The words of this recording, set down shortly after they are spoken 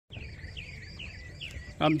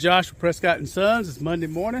I'm Josh with Prescott Sons. It's Monday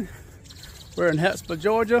morning. We're in Hesper,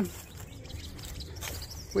 Georgia.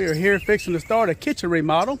 We are here fixing to start a kitchen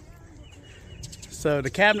remodel. So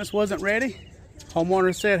the cabinets wasn't ready.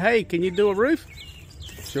 Homeowner said, hey, can you do a roof?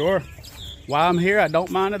 Sure. While I'm here, I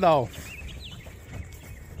don't mind at all.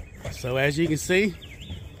 So as you can see,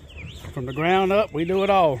 from the ground up, we do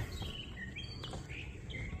it all.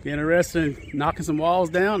 If you're interested in knocking some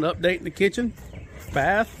walls down, updating the kitchen,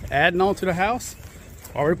 bath, adding on to the house,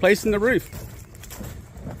 or replacing the roof.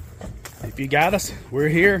 If you got us, we're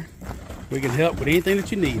here. We can help with anything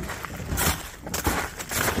that you need.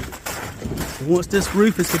 Once this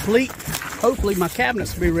roof is complete, hopefully my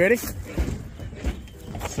cabinets will be ready.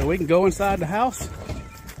 So we can go inside the house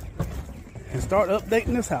and start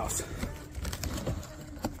updating this house.